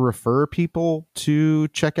want to refer people to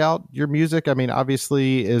check out your music? I mean,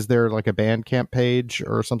 obviously, is there like a Bandcamp page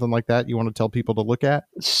or something like that you want to tell people to look at?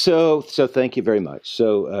 So thank you very much.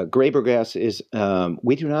 So Gryass is,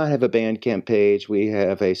 we do not have a Bandcamp page. We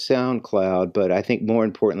have a SoundCloud, but I think more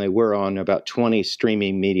importantly, we're on about 20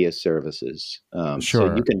 streaming media services. Sure.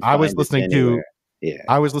 So you can find I was listening to Yeah.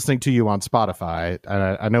 I was listening to you on Spotify,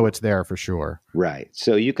 and I know it's there for sure. Right.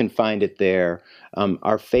 So you can find it there.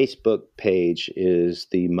 Our Facebook page is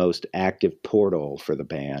the most active portal for the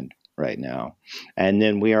band right now. And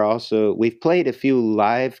then we've played a few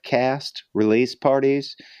live cast release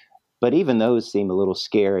parties, but even those seem a little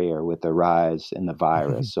scarier with the rise in the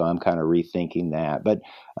virus. So I'm kind of rethinking that. But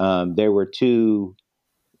there were two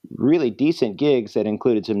really decent gigs that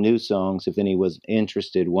included some new songs, if any was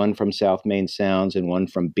interested, one from South Main Sounds and one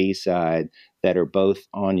from B-Side, that are both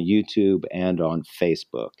on YouTube and on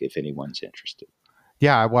Facebook, if anyone's interested.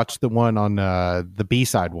 Yeah, I watched the one on the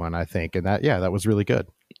B-Side one, I think, and that was really good.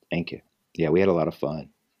 Thank you. Yeah, we had a lot of fun.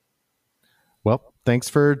 Well, thanks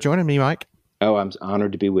for joining me, Mike. Oh, I'm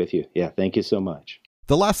honored to be with you. Yeah, thank you so much.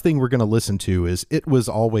 The last thing we're going to listen to is It Was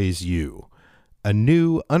Always You, a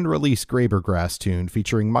new, unreleased Gryass tune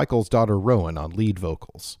featuring Michael's daughter Rowan on lead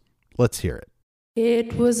vocals. Let's hear it.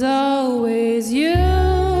 It was always you,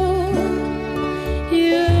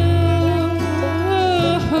 you.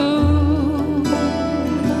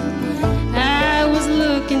 I was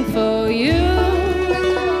looking for you,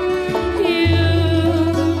 you.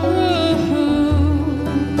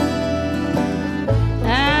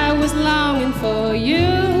 I was longing for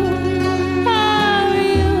you.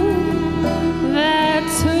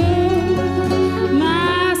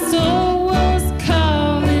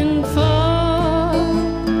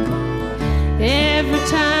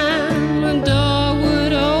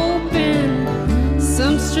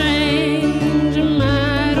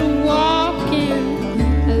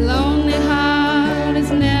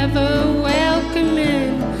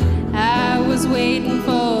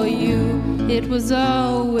 It was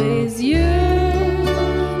always you,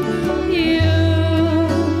 you.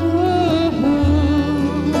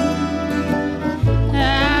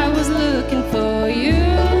 I was looking for you,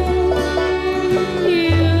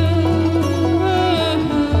 you.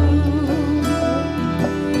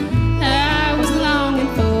 I was longing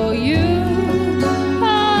for you,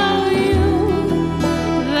 oh you.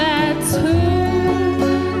 That's who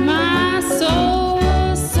my soul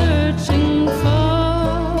was searching for.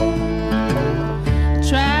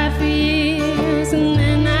 Tried for years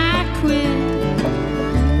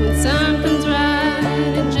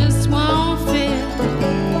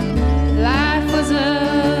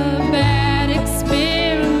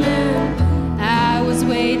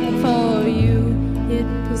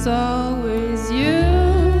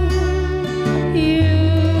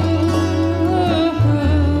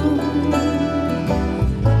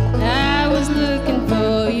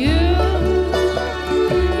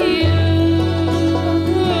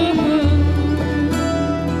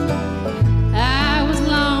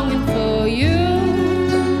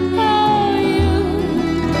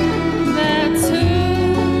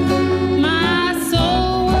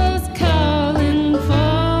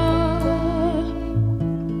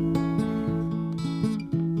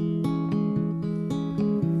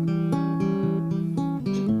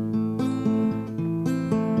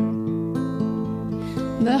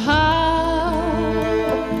The heart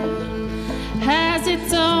has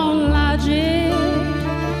its own logic,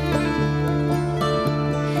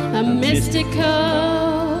 a mystical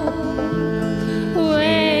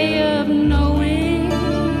way of knowing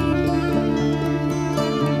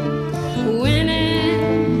when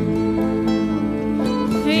it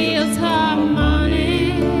feels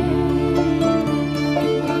harmonic.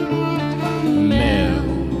 Melt,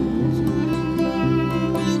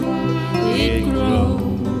 it grows,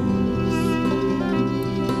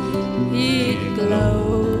 it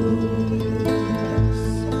glows,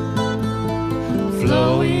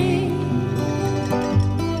 flowing,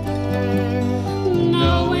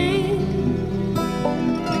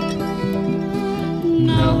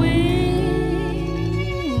 knowing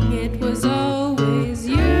it was always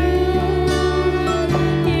you.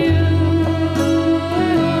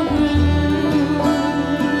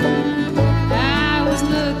 I was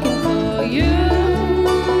looking for you.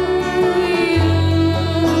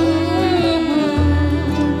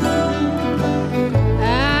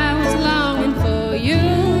 I was longing for you.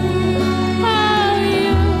 Oh,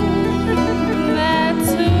 you. That's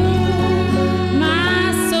who my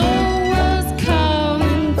soul was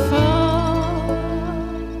calling for.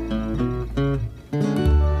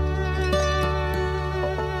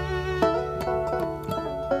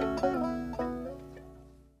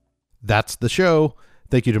 That's the show.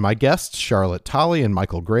 Thank you to my guests, Charlotte Tolley and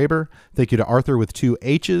Michael Graber. Thank you to Arthur with 2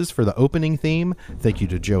 H's for the opening theme. Thank you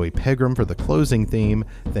to Joey Pegram for the closing theme.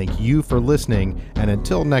 Thank you for listening. And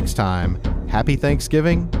until next time, happy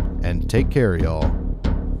Thanksgiving and take care, y'all.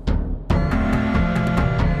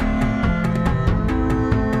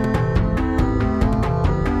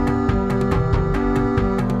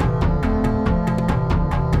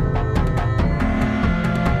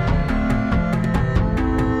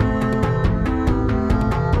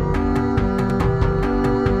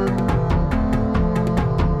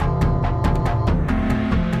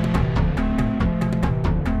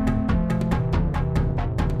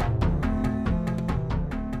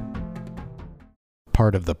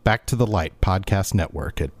 Part of the Back to the Light podcast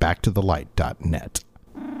network at backtothelight.net.